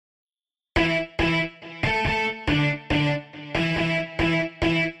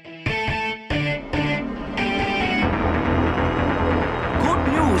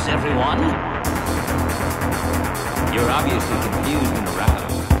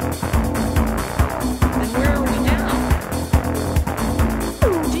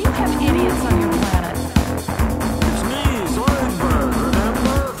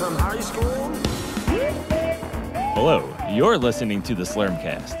You're listening to the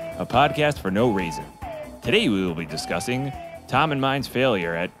Slurmcast, a podcast for no reason. Today we will be discussing Tom and mine's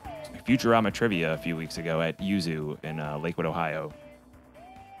failure at Futurama trivia a few weeks ago at Yuzu in Lakewood, Ohio.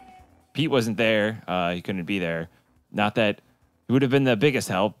 Pete wasn't there. He couldn't be there. Not that he would have been the biggest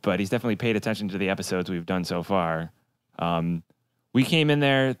help, but he's definitely paid attention to the episodes we've done so far. We came in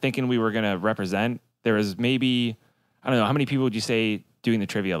there thinking we were going to represent. There was maybe, I don't know, how many people would you say doing the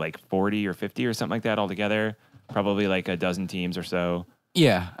trivia, like 40 or 50 or something like that altogether? Probably like a dozen teams or so.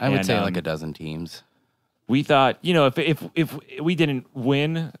 Yeah, I would say like a dozen teams. We thought, you know, if we didn't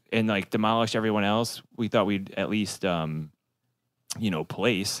win and like demolish everyone else, we thought we'd at least,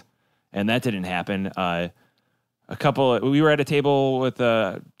 place. And that didn't happen. We were at a table with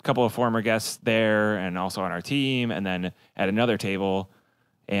a couple of former guests there and also on our team, and then at another table.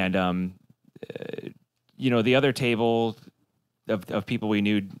 And, the other table of people we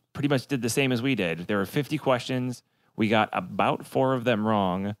knew pretty much did the same as we did. There were 50 questions. We got about 4 of them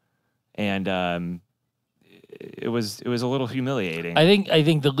wrong. And it was a little humiliating. I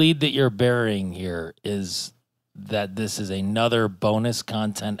think the lead that you're bearing here is that this is another bonus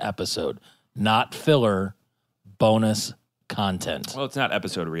content episode, not filler. Bonus content. Well, it's not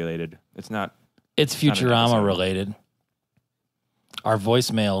episode related. It's Futurama related. Our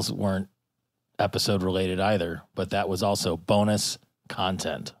voicemails weren't episode related either, but that was also bonus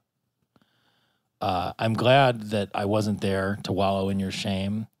content. I'm glad that I wasn't there to wallow in your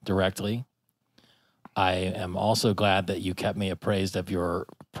shame directly. I am also glad that you kept me appraised of your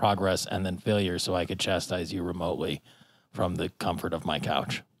progress and then failure so I could chastise you remotely from the comfort of my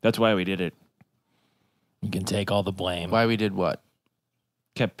couch. That's why we did it. You can take all the blame. Why we did what?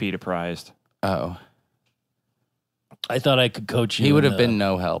 Kept Pete apprised. Oh. I thought I could coach you. He would have been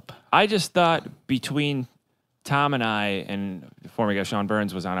no help. I just thought between Tom and I, and former guest Sean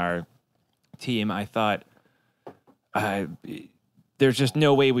Burns was on our team, I thought there's just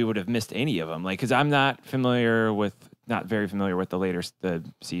no way we would have missed any of them. Like, because I'm not very familiar with the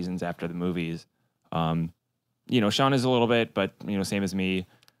seasons after the movies. Sean is a little bit, but, same as me.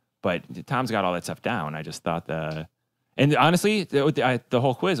 But Tom's got all that stuff down. I just thought and honestly, the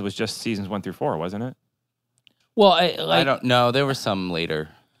whole quiz was just seasons 1 through 4, wasn't it? Well, I don't know. There were some later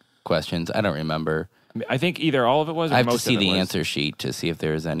questions. I don't remember. I think either all of it was or I have most to see of it the was. answer sheet to see if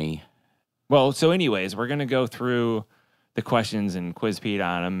there's any. Well, so anyways, we're going to go through the questions and quiz Pete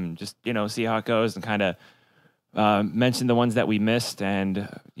on them and just, see how it goes and kind of mention the ones that we missed and,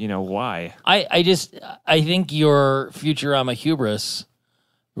 why. I think your Futurama hubris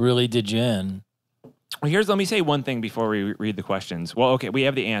really did you in. Well, let me say one thing before we read the questions. Well, okay, we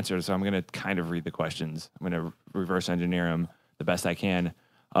have the answers, so I'm going to kind of read the questions. I'm going to reverse engineer them the best I can.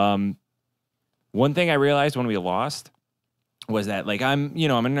 One thing I realized when we lost was that, like, I'm a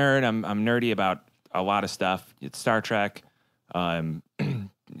nerd. I'm nerdy about a lot of stuff. It's Star Trek. I don't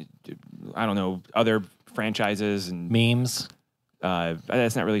know, other franchises and memes.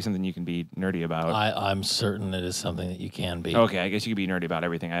 That's not really something you can be nerdy about. I'm certain it is something that you can be. Okay, I guess you could be nerdy about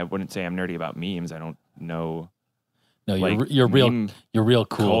everything. I wouldn't say I'm nerdy about memes. I don't know. No, like, you're real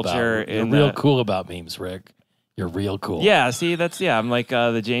cool about memes, Rick. You're real cool. Yeah, see, I'm like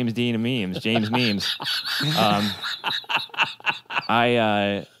the James Dean of memes. James memes.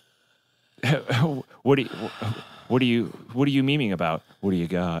 What are you memeing about? What do you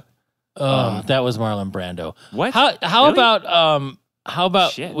got? That was Marlon Brando. What? How really?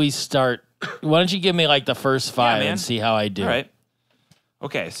 about Shit. we start? Why don't you give me like the first 5 and see how I do? All right.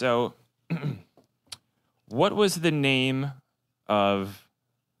 Okay, so what was the name of?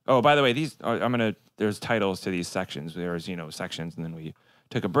 Oh, by the way, there's titles to these sections. There was sections, and then we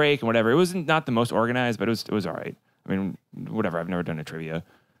took a break and whatever. It was not the most organized, but it was all right. I mean, whatever. I've never done a trivia,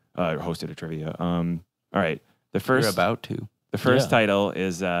 hosted a trivia. All right. You're about to. The first title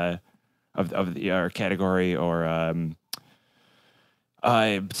is of our category or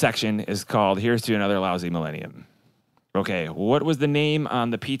section is called "Here's to Another Lousy Millennium." Okay, what was the name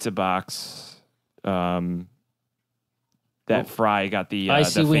on the pizza box that Fry got the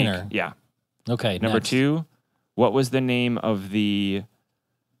Icy the wiener? fake? Yeah. Okay. Number next. 2, what was the name of the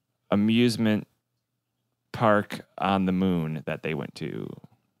amusement park on the moon that they went to?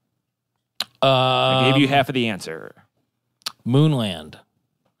 I gave you half of the answer. Moonland.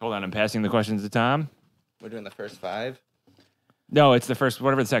 Hold on, I'm passing the questions to Tom. We're doing the first 5? No, it's the first,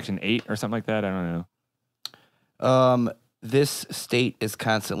 whatever the section, 8 or something like that. I don't know. This state is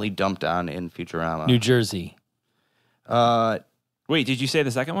constantly dumped on in Futurama. New Jersey. Wait, did you say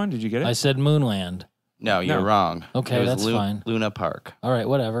the second one? Did you get it? I said Moonland. No, you're No. wrong. Okay, it was that's fine. Luna Park. All right,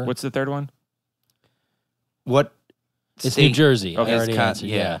 whatever. What's the third one? What? It's New Jersey. Okay. I already answered.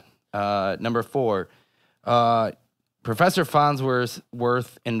 Yeah. Number 4. Professor Farnsworth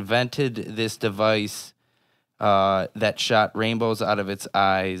invented this device that shot rainbows out of its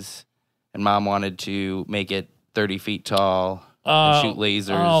eyes, and Mom wanted to make it 30 feet tall and shoot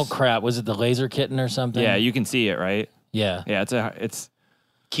lasers. Oh, crap. Was it the laser kitten or something? Yeah, you can see it, right? Yeah. Yeah, it's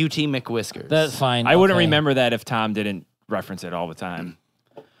QT McWhiskers. That's fine. I wouldn't remember that if Tom didn't reference it all the time.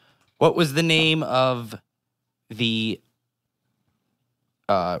 What was the name of the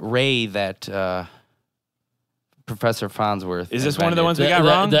ray that Professor Farnsworth Is this invented? one of the ones we got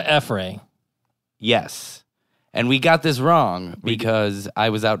wrong? The F-ray. Yes. And we got this wrong because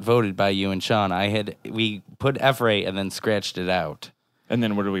I was outvoted by you and Sean. We put F-ray and then scratched it out. And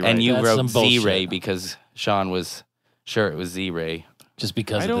then what did we write? And you That's wrote some bullshit. Z-ray because Sean was sure it was Z-ray. Just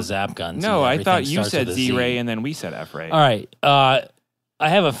because of the zap guns. No, I thought you starts said with a Z. Z-ray and then we said F-ray. All right. I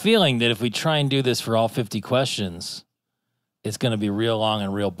have a feeling that if we try and do this for all 50 questions, it's going to be real long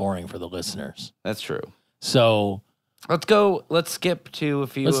and real boring for the listeners. That's true. So Let's skip to a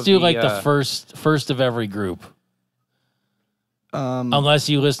few. let's do the first of every group. Unless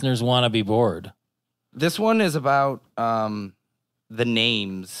you listeners want to be bored. This one is about the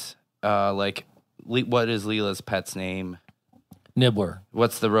names. What is Leela's pet's name? Nibbler.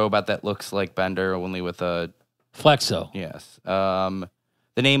 What's the robot that looks like Bender only with a Flexo. yes?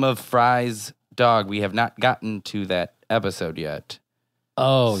 The name of Fry's dog. We have not gotten to that episode yet.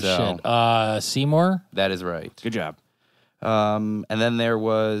 Oh, So- shit. Seymour? That is right. Good job. And then there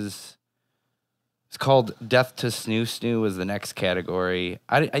was. It's called Death to Snoo Snoo was the next category.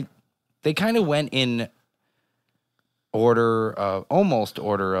 They kind of went in order, almost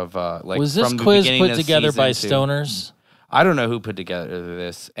order of like. Was this from the quiz beginning put of together by season two. stoners? I don't know who put together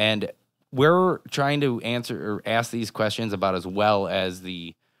this, and we're trying to answer or ask these questions about as well as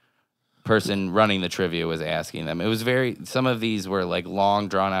the person running the trivia was asking them. It was some of these were like long,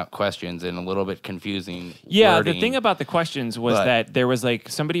 drawn out questions and a little bit confusing. Yeah, wording. the thing about the questions was that there was like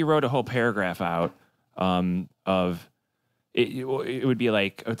somebody wrote a whole paragraph out of it would be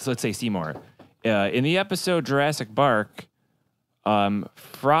like let's say Seymour in the episode Jurassic Park,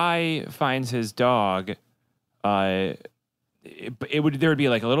 Fry finds his dog. There would be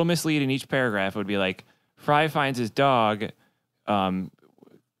like a little mislead in each paragraph. It would be like Fry finds his dog, and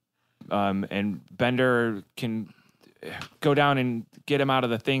Bender can go down and get him out of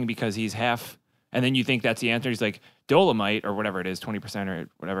the thing because he's half. And then you think that's the answer. He's like Dolomite or whatever it is, 20% or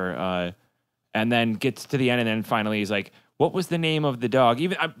whatever. And then gets to the end, and then finally he's like, "What was the name of the dog?"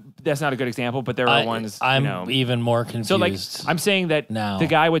 That's not a good example, but there are ones. I'm even more confused. So, like, I'm saying that now. the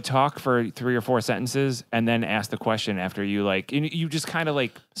guy would talk for 3 or 4 sentences and then ask the question after you, like, you just kind of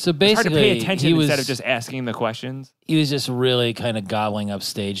like. So it's hard to basically, pay attention instead of just asking the questions. He was just really kind of gobbling up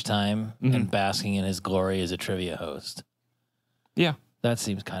stage time and basking in his glory as a trivia host. Yeah. That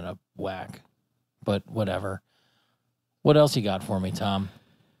seems kind of whack, but whatever. What else you got for me, Tom?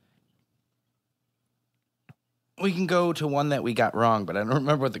 We can go to one that we got wrong, but I don't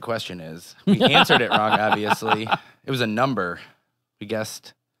remember what the question is. We answered it wrong, obviously. It was a number. We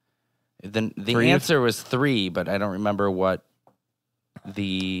guessed. The answer was 3, but I don't remember what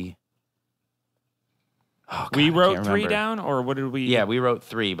the... Oh, God, We I wrote can't 3 remember. down, or what did we? Yeah, we wrote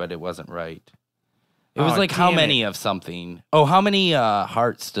 3, but it wasn't right. It was Oh, like how damn many of something. Oh, how many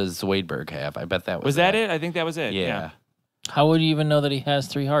hearts does Zoidberg have? I bet that was Was that it? I think that was it. Yeah. How would you even know that he has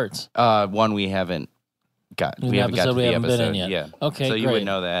 3 hearts? One we haven't got. In We the haven't got to episode we the haven't been in episode. yet. Yeah. Okay, So you great. would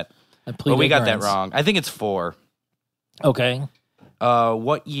know that. I plead But we got that ignorance. wrong. I think it's 4. Okay.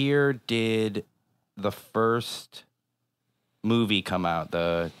 What year did the first movie come out?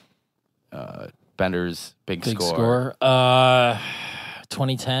 The Bender's Big Score.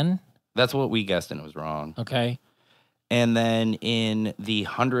 2010. That's what we guessed, and it was wrong. Okay. And then in the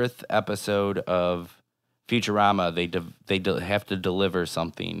 100th episode of Futurama, they have to deliver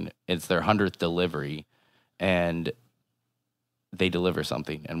something. It's their 100th delivery, and they deliver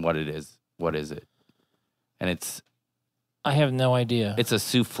something. And what is it? And I have no idea. it's a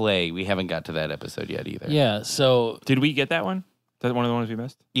souffle. We haven't got to that episode yet either. Yeah. So Did we get that one? Is that one of the ones we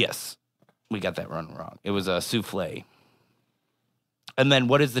missed? Yes, we got that one wrong. It was a souffle. And then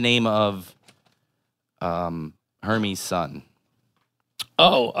what is the name of Hermes' son?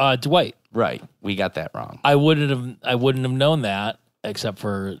 Dwight. Right, we got that wrong. I wouldn't have known that except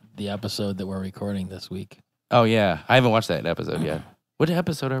for the episode that we're recording this week. Oh yeah, I haven't watched that episode yet. What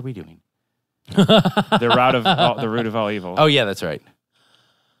episode are we doing? The root of all evil. Oh yeah, that's right.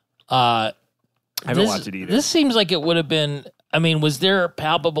 I haven't watched it either. This seems like it would have been. I mean, was there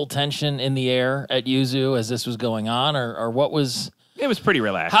palpable tension in the air at Yuzu as this was going on, or what was? It was pretty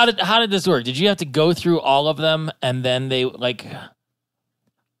relaxed. How did this work? Did you have to go through all of them and then they like?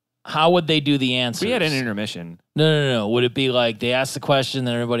 how would they do the answers? We had an intermission. No. Would it be like they ask the question,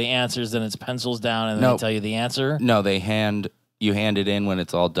 then everybody answers, then it's pencils down, and then they tell you the answer? No, you hand it in when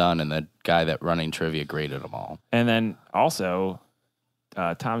it's all done, and the guy that running trivia graded them all. And then also,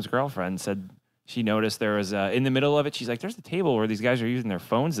 Tom's girlfriend said she noticed there was, in the middle of it, she's like, there's a table where these guys are using their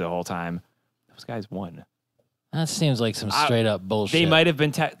phones the whole time. Those guys won. That seems like some straight up bullshit. They might have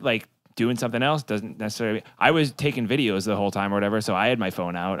been doing something else. Doesn't necessarily. I was taking videos the whole time or whatever, so I had my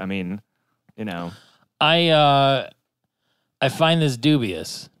phone out. I mean, you know. I find this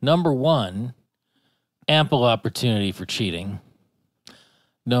dubious. Number one, ample opportunity for cheating.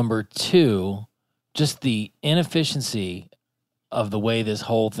 Number two, just the inefficiency of the way this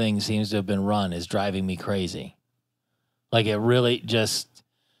whole thing seems to have been run is driving me crazy. Like, it really just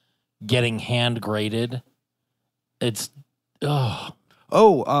getting hand graded. It's, the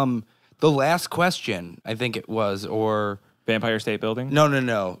last question, I think it was, or Vampire State Building?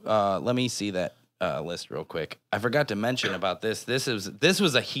 No. Let me see that list real quick. I forgot to mention about this. This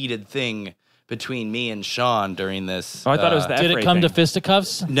was a heated thing between me and Sean during this. Oh, I thought it was the Did it come to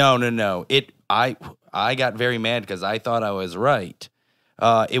fisticuffs? No. I got very mad because I thought I was right.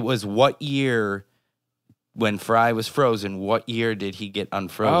 It was what year, when Fry was frozen, what year did he get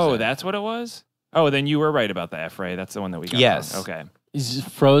unfrozen? Oh, that's what it was? Oh, then you were right about that, Fray. That's the one that we got. Yes. Wrong. Okay. He's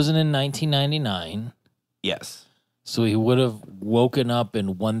frozen in 1999. Yes. So he would have woken up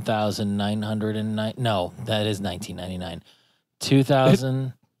in 1,909. No, that is 1999.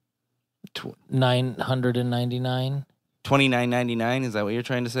 2,999. 29.99, is that what you're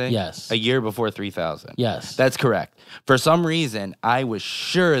trying to say? Yes. A year before 3,000. Yes. That's correct. For some reason, I was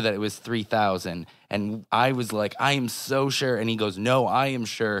sure that it was 3,000, and I was like, I am so sure. And he goes, no, I am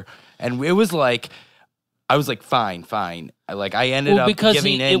sure. And it was like, I was like, fine. I ended up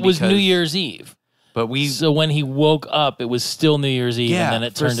giving in. It was New Year's Eve. But so when he woke up, it was still New Year's Eve, and then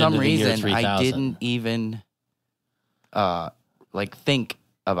it turned into the year 3000. I didn't even think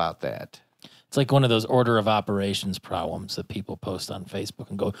about that. It's like one of those order of operations problems that people post on Facebook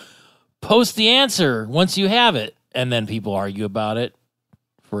and go, post the answer once you have it. And then people argue about it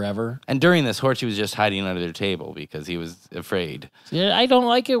forever. And during this, Horchie was just hiding under their table because he was afraid. Yeah, I don't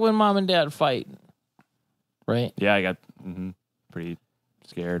like it when mom and dad fight. Right? Yeah, I got pretty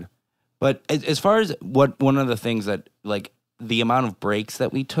scared. But as far as one of the things that, like, the amount of breaks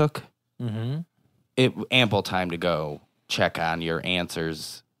that we took, ample time to go check on your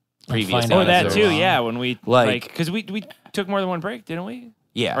answers. Previous Oh, that too, yeah. When we because we took more than one break, didn't we?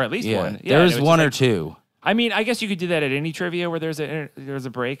 Yeah, or at least one. Yeah, there was one or two. I mean, I guess you could do that at any trivia where there's a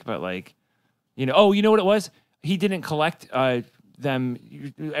break, but like, you know, you know what it was? He didn't collect them.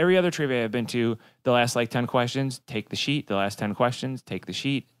 Every other trivia I've been to, the last 10 questions, take the sheet. The last 10 questions, take the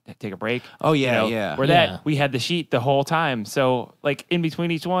sheet. Take a break. Oh yeah, yeah. That we had the sheet the whole time, so in between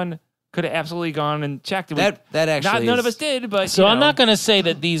each one. Could have absolutely gone and checked. That actually none of us did, but so I'm not going to say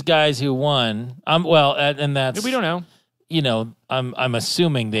that these guys who won. And that's we don't know. You know, I'm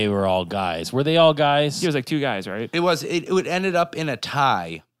assuming they were all guys. Were they all guys? It was 2 guys, right? It was. It ended up in a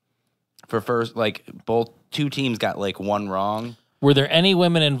tie for first. Both two teams got one wrong. Were there any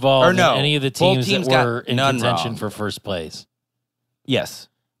women involved in any of the teams that were in contention wrong. for first place? Yes,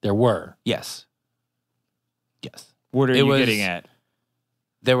 there were. Yes. What are you getting at?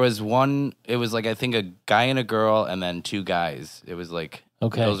 There was one, it was I think a guy and a girl and then 2 guys. It was okay.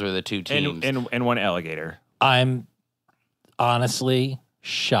 Those were the 2 teams. And one alligator. I'm honestly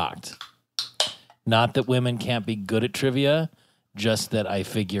shocked. Not that women can't be good at trivia, just that I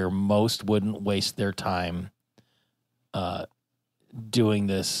figure most wouldn't waste their time doing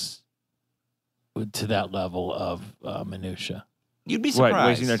this to that level of minutia. You'd be surprised. What,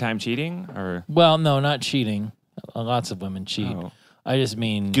 wasting their time cheating? Or? Well, no, not cheating. Lots of women cheat. Oh. I just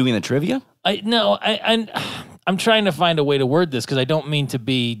mean doing the trivia. I'm trying to find a way to word this because I don't mean to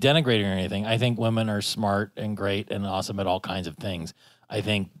be denigrating or anything. I think women are smart and great and awesome at all kinds of things. I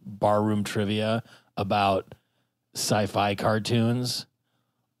think barroom trivia about sci-fi cartoons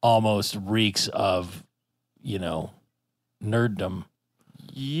almost reeks of, nerddom.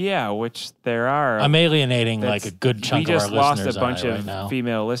 Yeah, which there are. I'm alienating a good chunk of our listeners. We just lost a bunch of right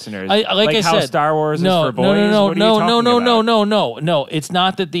female listeners. I how said, Star Wars is for boys. No. It's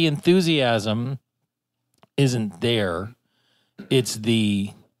not that the enthusiasm isn't there. It's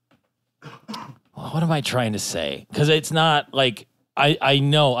the. What am I trying to say? Because it's not I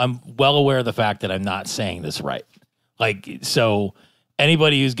know I'm well aware of the fact that I'm not saying this right. So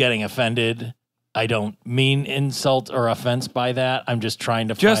anybody who's getting offended. I don't mean insult or offense by that. I'm just trying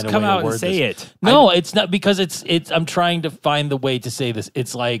to find a way to word this. Just come out and say it. No, it's not because it's. I'm trying to find the way to say this.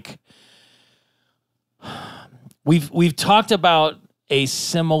 It's we've talked about a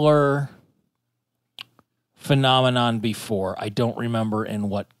similar phenomenon before. I don't remember in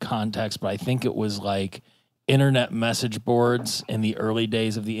what context, but I think it was like internet message boards in the early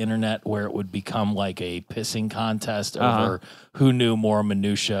days of the internet, where it would become like a pissing contest over who knew more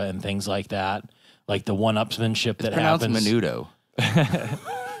minutia and things like that, like the one-upsmanship that happens. Menudo.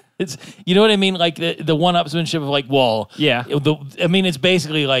 It's, you know what I mean, like the one-upsmanship of like, well, yeah. I mean, it's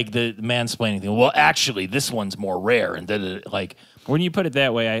basically like the mansplaining thing. Well, actually, this one's more rare, and like. When you put it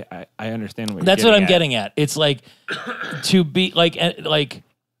that way, I understand what That's you're what I'm getting getting at. It's like to be like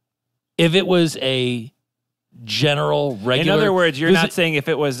if it was a general regular. In other words, you're not saying if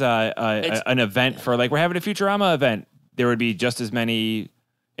it was an event for like we're having a Futurama event, there would be just as many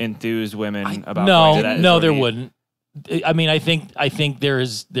enthused women about going to that. No, there wouldn't. I mean, I think there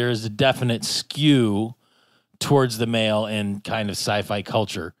is a definite skew towards the male in kind of sci-fi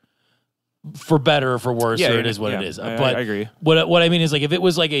culture. For better or for worse, or it is what it is. But I agree. What I mean is, like, if it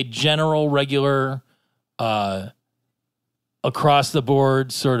was like a general, regular, across the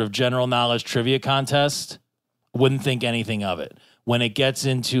board sort of general knowledge trivia contest, wouldn't think anything of it. When it gets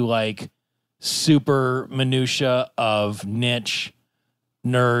into like super minutia of niche,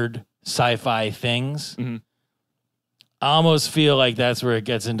 nerd, sci-fi things, I almost feel like that's where it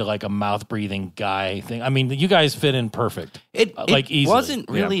gets into like a mouth-breathing guy thing. I mean, you guys fit in perfect. It easily. Wasn't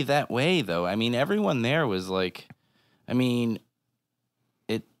really that way, though. I mean, everyone there was like, I don't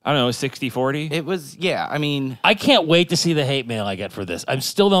know, 60-40? It was, yeah, I mean. I can't wait to see the hate mail I get for this. I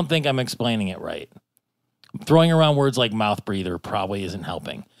still don't think I'm explaining it right. Throwing around words like mouth breather probably isn't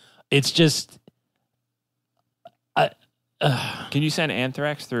helping. It's just... Can you send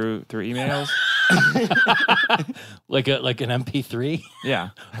anthrax through emails? like an MP3? Yeah.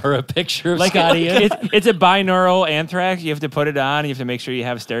 Or a picture of like Scotty. It's a binaural anthrax. You have to put it on. You have to make sure you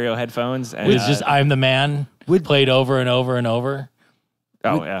have stereo headphones. And, it's just I'm the Man played over and over and over.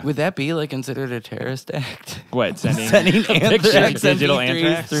 Oh, Would that be like considered a terrorist act? What, sending anthrax, digital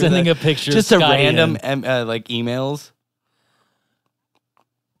anthrax? Sending a picture just of a Scotty random like emails?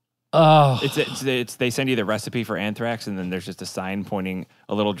 Oh, it's they send you the recipe for anthrax, and then there's just a sign pointing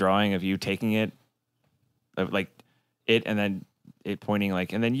a little drawing of you taking it, like it, and then it pointing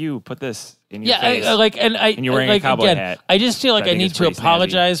like, and then you put this in your face. And you're wearing a cowboy hat. I just feel like I need to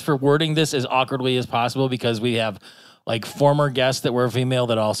apologize snazzy. for wording this as awkwardly as possible because we have like former guests that were female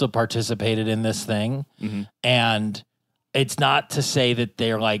that also participated in this thing, and it's not to say that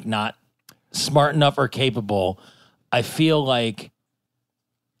they're like not smart enough or capable. I feel like.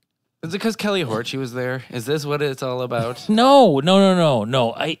 Is it because Kelly Horchie was there? Is this what it's all about? No. It's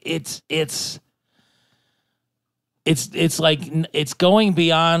like it's going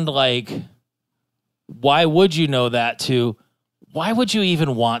beyond like why would you know that to why would you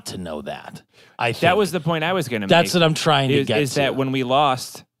even want to know that? I think that was the point I was going to make. That's what I'm trying to get is to. that when we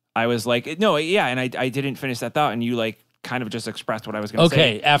lost, I was like, no, yeah, and I didn't finish that thought, and you like kind of just expressed what I was going to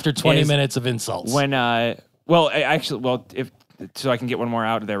say. Okay, after 20 minutes of insults. When if so I can get one more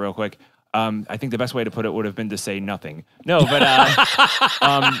out there real quick. I think the best way to put it would have been to say nothing. No, but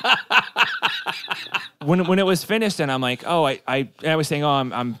when it was finished, and I'm like, oh, I was saying, oh,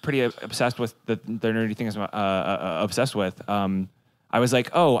 I'm pretty obsessed with the nerdy things I'm obsessed with. I was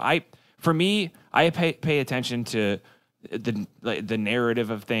like, oh, I pay attention to the narrative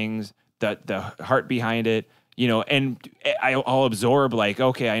of things, the heart behind it, you know, and I'll absorb like,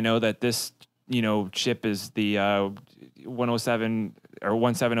 okay, I know that this, you know, ship is the 107 or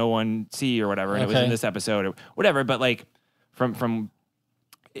 1701C or whatever, and it was in this episode or whatever. But like but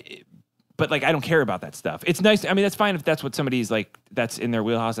like I don't care about that stuff. It's nice. I mean, that's fine if that's what somebody's like. That's in their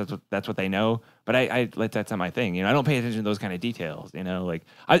wheelhouse. That's what they know. But that's not my thing. You know, I don't pay attention to those kind of details. You know, like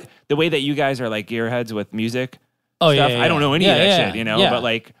the way that you guys are like gearheads with music. Oh stuff, yeah. I don't know any of that shit. You know, yeah. but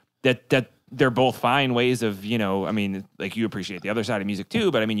like that. They're both fine ways of, you know, I mean, like you appreciate the other side of music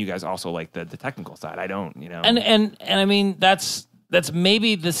too, but I mean, you guys also like the technical side. I don't, you know. And I mean, that's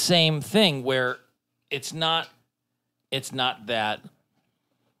maybe the same thing where it's not that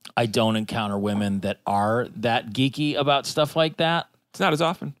I don't encounter women that are that geeky about stuff like that. It's not as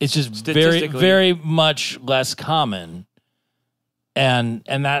often. It's just very, very much less common. And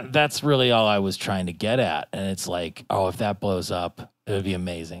that's really all I was trying to get at. And it's like, oh, if that blows up, it would be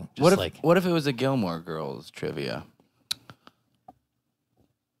amazing. What if it was a Gilmore Girls trivia?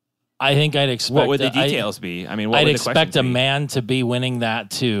 I think I'd expect. What would the details be? I mean, what I'd would the expect a be? Man to be winning that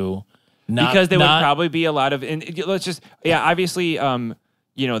too. Because there would probably be a lot of. And let's just obviously,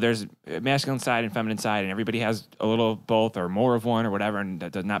 you know, there's a masculine side and feminine side, and everybody has a little both or more of one or whatever, and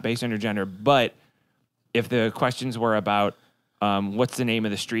that's not based on your gender. But if the questions were about what's the name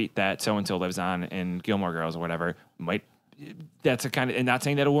of the street that so and so lives on in Gilmore Girls or whatever, might that's a kind of, and not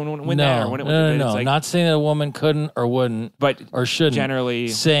saying that a woman wouldn't win No, that or wouldn't win no, it. no. It's like, Not saying that a woman couldn't or wouldn't, but or shouldn't. generally,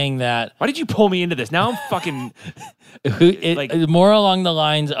 saying that why did you pull me into this? Now I'm fucking like, more along the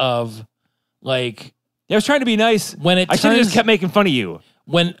lines of like I was trying to be nice. when it I should have turns just kept making fun of you.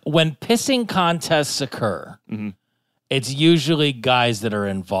 when pissing contests occur. Mm-hmm. It's usually guys that are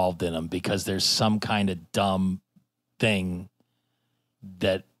involved in them because there's some kind of dumb thing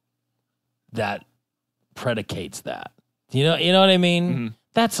that predicates that. You know what I mean? Mm-hmm.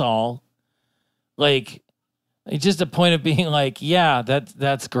 That's all. Like, it's just a point of being like, yeah,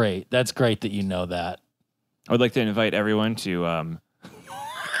 that's great. That's great that you know that. I would like to invite everyone to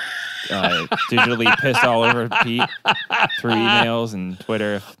digitally piss all over Pete through emails and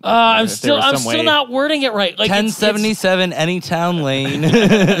Twitter. I'm still not wording it right. Like 1077 Anytown Lane.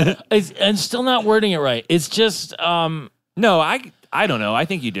 I'm still not wording it right. It's just no, I don't know. I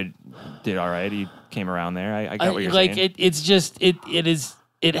think you did all right. You came around there. I got what you're saying. It's just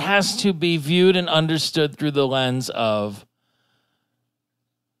it has to be viewed and understood through the lens of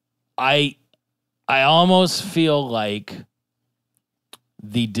I almost feel like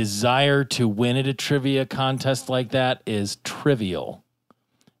the desire to win at a trivia contest like that is trivial,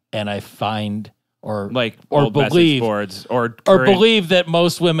 and I find or believe boards or believe that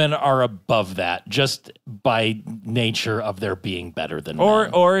most women are above that just by nature of their being better than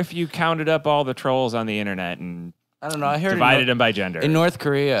men. Or if you counted up all the trolls on the internet and I don't know. I heard divided them by gender. In North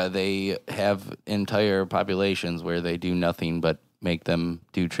Korea, they have entire populations where they do nothing but make them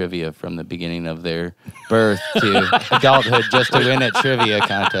do trivia from the beginning of their birth to adulthood just to win at trivia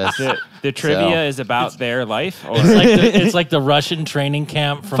contests. The trivia is about their life. Or It's like the Russian training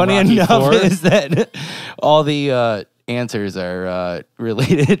camp from Funny Rocky enough IV. is that all the answers are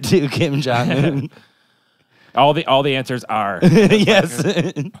related to Kim Jong-un. all the answers are.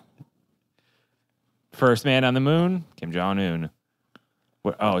 Yes. First man on the moon, Kim Jong-un.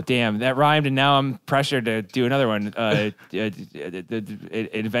 Oh, damn, that rhymed, and now I'm pressured to do another one.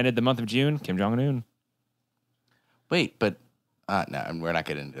 It invented the month of June, Kim Jong-un. Wait, but no, we're not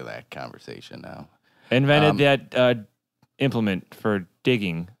getting into that conversation now. Invented that implement for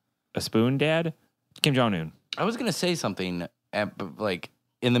digging a spoon, Dad, Kim Jong-un. I was going to say something, like,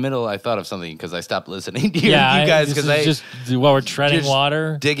 in the middle, I thought of something because I stopped listening to you guys because I just while we're treading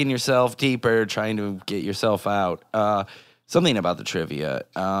water, digging yourself deeper, trying to get yourself out. Something about the trivia.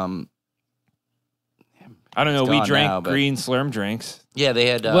 I don't know. We drank green Slurm drinks. Yeah, they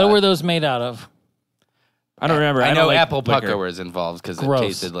had. What were those made out of? I don't remember. I know like apple liquor. pucker was involved because it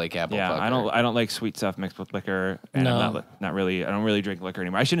tasted like apple pucker. Yeah, I don't like sweet stuff mixed with liquor, and No. I'm not really. I don't really drink liquor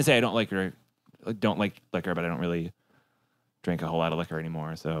anymore. I shouldn't say I don't like liquor, but I don't really drink a whole lot of liquor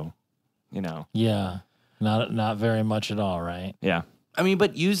anymore. So, you know. Yeah, not very much at all, right? Yeah. I mean,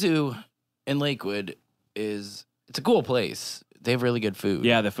 but Yuzu in Lakewood it's a cool place. They have really good food.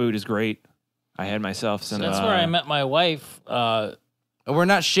 Yeah, the food is great. I had myself some. So that's where I met my wife. We're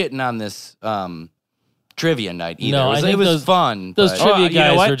not shitting on this trivia night either. No, it was fun. Those but- trivia you know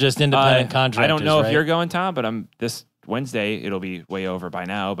guys what? are just independent contractors. I don't know right? if you're going, Tom, but I'm this Wednesday. It'll be way over by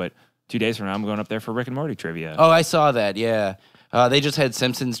now, but 2 days from now, I'm going up there for Rick and Morty trivia. Oh, I saw that. Yeah, they just had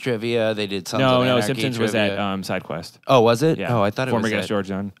Simpsons trivia. They did something. No, Simpsons was at SideQuest. Oh, was it? Yeah. Oh, I thought it Former was guest at... George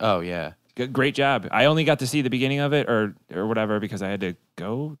Dunn. Oh, yeah. Great job. I only got to see the beginning of it or whatever because I had to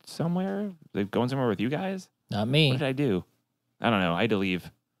go somewhere. Going somewhere with you guys? Not me. What did I do? I don't know. I had to leave.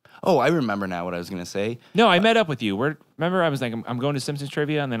 Oh, I remember now what I was going to say. No, I met up with you. Remember, I was like, I'm going to Simpsons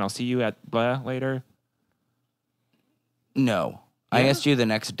trivia, and then I'll see you at blah later. No. Yeah? I asked you the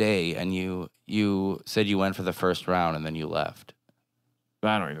next day, and you said you went for the first round, and then you left. But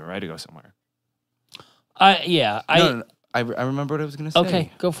I don't remember. I had to go somewhere. No, I remember what I was going to say.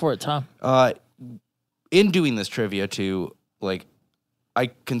 Okay, go for it, Tom. In doing this trivia, too, like, I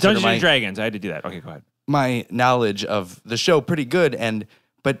consider Dungeons and Dragons. I had to do that. Okay, go ahead. my knowledge of the show pretty good,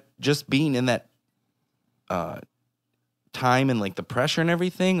 but just being in that time and like the pressure and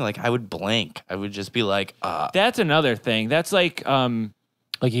everything, like I would blank. I would just be like, That's another thing. That's like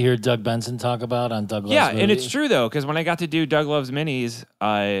Like you hear Doug Benson talk about on Doug Loves yeah, and Movies. it's true though, because when I got to do Doug Loves Minis,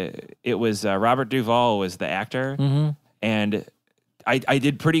 it was Robert Duvall was the actor, and I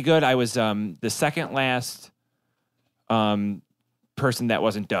did pretty good. I was the second last person that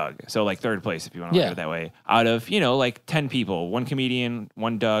wasn't Doug, so like third place if you want to look at it that way. Out of like 10 people, one comedian,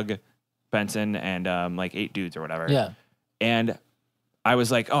 one Doug Benson, and like 8 dudes or whatever. Yeah, and I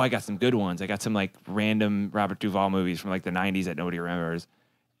was like, oh, I got some good ones. I got some like random Robert Duvall movies from like the 90s that nobody remembers.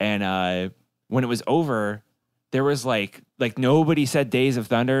 And when it was over, there was like nobody said Days of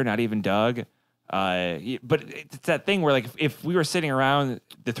Thunder, not even Doug. But it's that thing where like if we were sitting around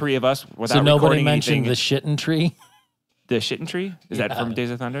the three of us without so nobody recording mentioned anything, the shitting tree. The Shittin' Tree? Is that from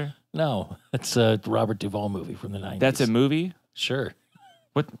Days of Thunder? No, it's a Robert Duvall movie from the 90s. That's a movie? Sure.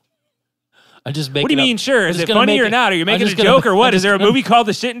 What? I'm just making. What do you mean? Sure? Is it funny or not? Are you making a joke or what? Is there a movie called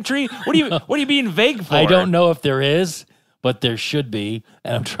The Shittin' Tree? What are you being vague for? I don't know if there is, but there should be,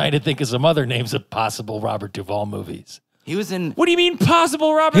 and I'm trying to think of some other names of possible Robert Duvall movies. He was in. What do you mean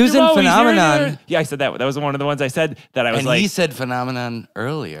possible Robert He was Duvall? in Phenomenon. Yeah, I said that. That was one of the ones I said that I was And like. he said Phenomenon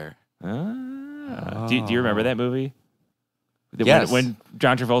earlier. Do you remember that movie? Yes. When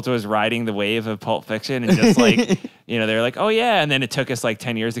John Travolta was riding the wave of Pulp Fiction and just like, they were like, oh yeah. And then it took us like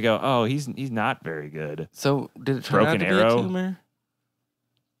 10 years to go, oh, he's not very good. So did it turn out to be a tumor?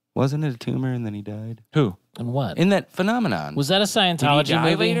 Wasn't it a tumor and then he died? Who? And what? In that Phenomenon. Was that a Scientology Did he die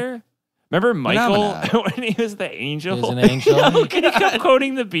movie? later? Remember Michael when he was the angel? He was an angel. And he kept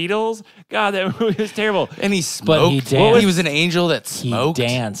quoting the Beatles. God, that movie was terrible. And he smoked. He was an angel that smoked. He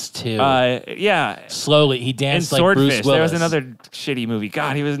danced too. Yeah. Slowly. He danced and like Swordfish. Bruce Willis. There was another shitty movie.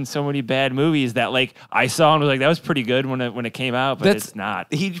 God, he was in so many bad movies that like I saw and was like, that was pretty good when it came out, but it's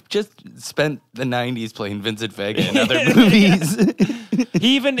not. He just spent the 90s playing Vincent Vega in other movies.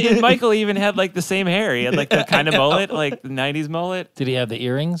 Michael even had like the same hair. He had like the kind of mullet, like the 90s mullet. Did he have the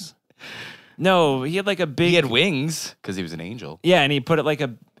earrings? No, he had like a big... He had wings because he was an angel. Yeah, and he put it like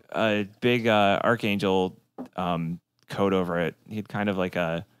a big archangel coat over it. He had kind of like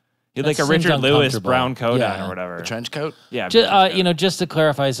a... He had like a Richard Lewis brown coat on or whatever. A trench coat? Yeah. Just to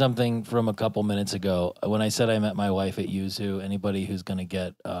clarify something from a couple minutes ago, when I said I met my wife at Yuzu, anybody who's going to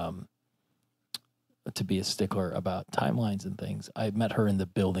get to be a stickler about timelines and things, I met her in the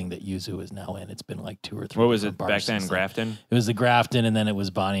building that Yuzu is now in. It's been like 2 or 3. What was it back then, Grafton? It was the Grafton, and then it was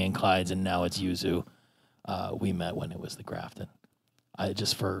Bonnie and Clyde's, and now it's Yuzu. We met when it was the Grafton.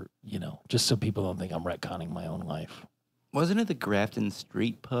 Just so people don't think I'm retconning my own life. Wasn't it the Grafton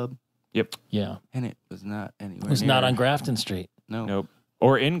Street pub? Yep. Yeah. And it was not anywhere. It was not on Grafton Street. No. Nope.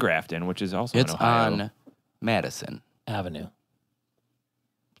 Or in Grafton, which is also in Ohio. It's on Madison Avenue.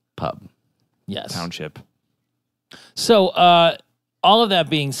 Pub. Yes. Township. So, all of that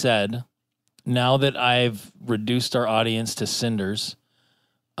being said, now that I've reduced our audience to cinders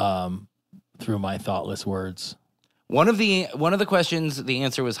through my thoughtless words. One of the questions, the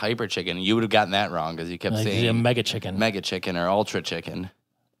answer was hyper chicken. You would have gotten that wrong because you kept saying mega chicken. Mega chicken or ultra chicken.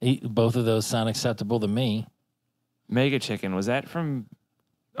 Both of those sound acceptable to me. Mega chicken, was that from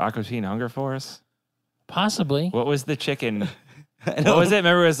Aqua Teen Hunger Force? Possibly. What was the chicken? What was it?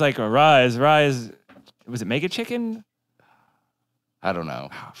 Remember, it was like, rise. Was it Mega Chicken? I don't know.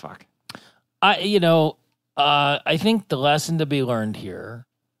 Oh, fuck. I think the lesson to be learned here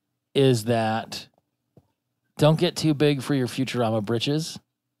is that don't get too big for your Futurama britches.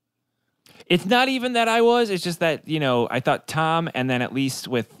 It's not even that I was. It's just that, I thought Tom, and then at least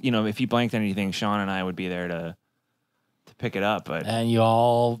with, if he blanked on anything, Sean and I would be there to pick it up. And you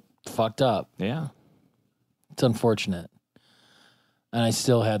all fucked up. Yeah. It's unfortunate. And I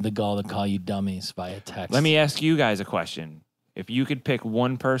still had the gall to call you dummies via text. Let me ask you guys a question. If you could pick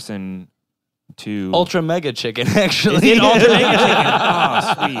one person to... Ultra Mega Chicken, actually. Is it Ultra Mega Chicken?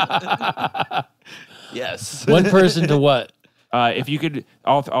 Oh, sweet. Yes. One person to what? If you could...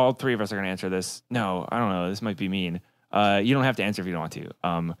 All three of us are going to answer this. No, I don't know. This might be mean. You don't have to answer if you don't want to.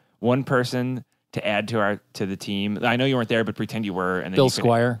 One person to add to the team. I know you weren't there, but pretend you were. And then Bill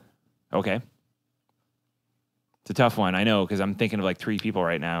Squire. Okay. It's a tough one, I know, because I'm thinking of like 3 people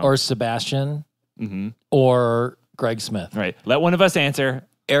right now. Or Sebastian. Mm-hmm. Or Greg Smith. Right. Let one of us answer.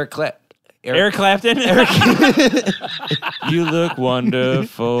 Eric Clapton? You look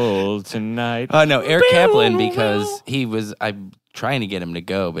wonderful tonight. No, Eric Kaplan, because I'm trying to get him to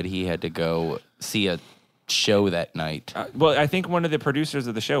go, but he had to go see a show that night. Well, I think one of the producers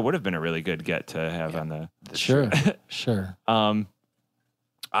of the show would have been a really good get to have on the Sure.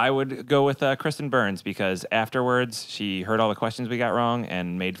 I would go with Kristen Burns because afterwards she heard all the questions we got wrong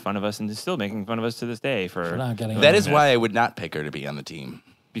and made fun of us and is still making fun of us to this day for not getting that is why I would not pick her to be on the team.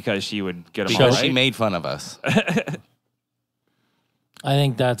 Because she would get them because all right. She made fun of us. I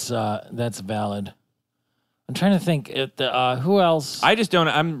think that's valid. I'm trying to think. Who else?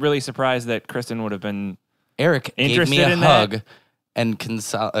 I'm really surprised that Kristen would have been Eric interested gave me a in hug that. And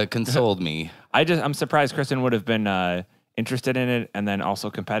consoled me. I'm surprised Kristen would have been interested in it and then also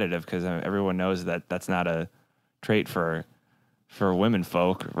competitive because everyone knows that that's not a trait for women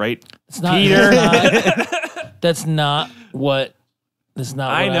folk, right? It's not, Peter. That's not what. That's not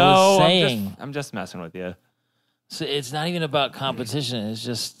what I know. was saying. I'm just messing with you. So it's not even about competition. It's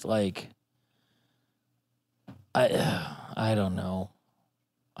just like I don't know.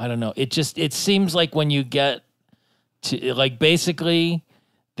 It seems like when you get to like basically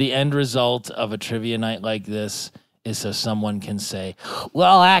the end result of a trivia night like this is so someone can say,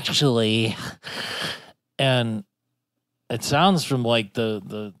 well, actually, and it sounds from like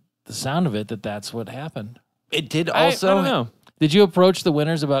the sound of it that's what happened. It did also. I don't know. Did you approach the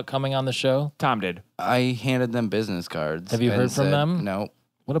winners about coming on the show? Tom did. I handed them business cards. Have you heard from them? No.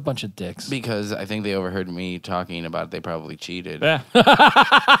 What a bunch of dicks. Because I think they overheard me talking about it. They probably cheated. Yeah.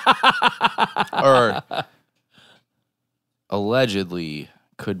 Or allegedly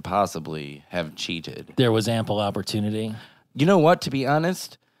could possibly have cheated. There was ample opportunity. You know what? To be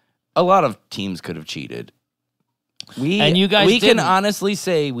honest, a lot of teams could have cheated. And you guys we can didn't. honestly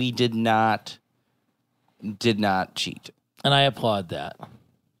say we did not cheat. And I applaud that.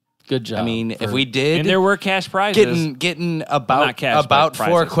 Good job. I mean, if we did, And there were cash prizes. getting not cash, about but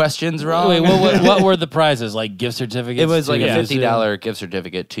 4 prizes. questions wrong. Wait, what were the prizes? Like gift certificates? It was like to a Yuzu? $50 gift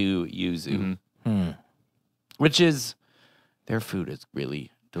certificate to Yuzu, which is their food is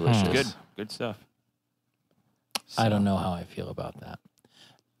really delicious. Good stuff. I don't know how I feel about that.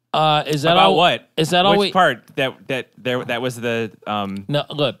 Is that About all? what? Is that all? Which part? That was the No,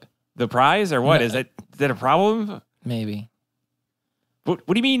 look, the prize or what? No. Is that a problem? maybe. What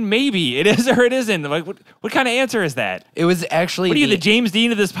do you mean maybe? It is or it isn't? Like what kind of answer is that? It was actually What are you, the James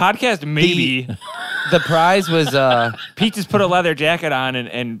Dean of this podcast? Maybe. the prize was Pete just put a leather jacket on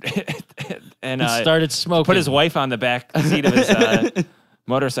and He started smoking. put his wife on the back seat of his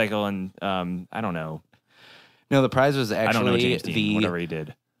motorcycle and I don't know. no, the prize was I don't know actually James Dean, whatever he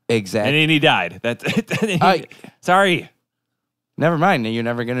did. exact. And then he died. That's sorry. Never mind. You're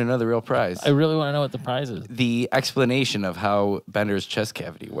never going to know the real prize. I really want to know what the prize is. The explanation of how Bender's chest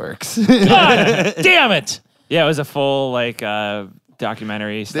cavity works. God damn it! Yeah, it was a full like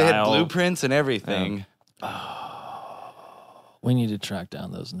documentary They had style. blueprints and everything. We need to track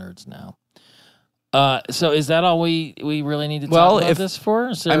down those nerds now. So is that all we really need to talk Well, about if- this for?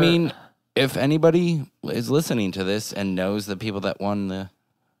 Is I there- mean, if anybody is listening to this and knows the people that won the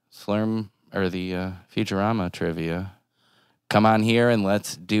Slurm or the Futurama trivia, come on here and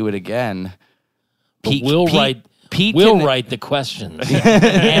let's do it again. But we'll write the questions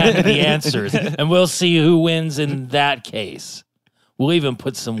and the answers, and we'll see who wins in that case. We'll even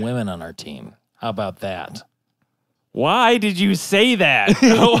put some women on our team. How about that? Why did you say that?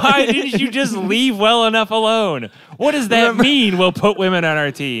 Why didn't you just leave well enough alone? What does that mean? We'll put women on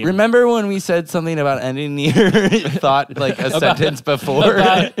our team. Remember when we said something about ending your thought like a sentence before?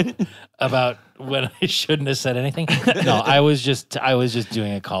 About when I shouldn't have said anything. No, I was just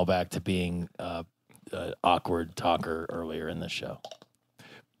doing a callback to being an awkward talker earlier in the show.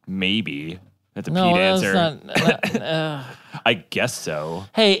 Maybe. That's a No, Pete that's answer. not. I guess so.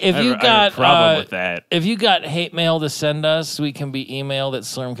 Hey, if you I have got a problem with that. if you got hate mail to send us, we can be emailed at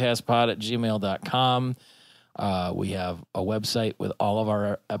slurmcastpod@gmail.com. We have a website with all of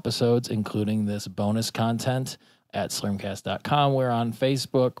our episodes, including this bonus content at slurmcast.com. We're on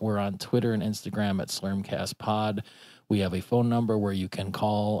Facebook. We're on Twitter and Instagram at slurmcastpod. We have a phone number where you can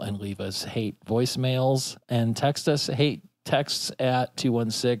call and leave us hate voicemails and text us hate texts at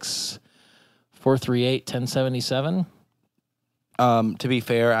 216-438-1077. To be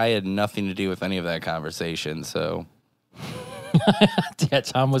fair, I had nothing to do with any of that conversation, so Yeah,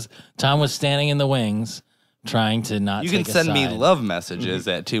 Tom was standing in the wings trying to not you take can send me a side. love messages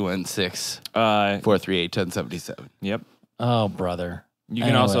at 216-438-1077. Yep. Oh, brother. You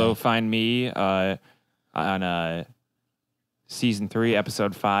can also find me on season 3,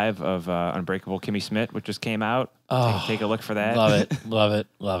 episode 5 of Unbreakable Kimmy Schmidt, which just came out. Oh, Take a look for that. Love it, love it,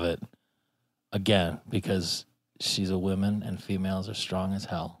 love it. Again, because she's a woman and females are strong as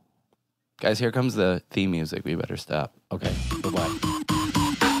hell. Guys, here comes the theme music. We better stop. Okay,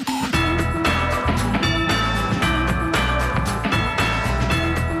 bye-bye.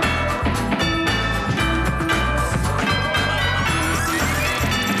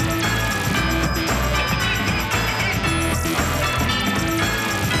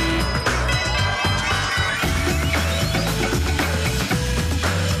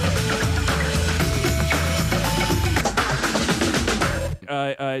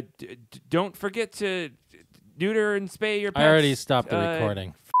 Don't forget to neuter and spay your pets. I already stopped the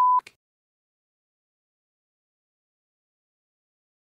recording.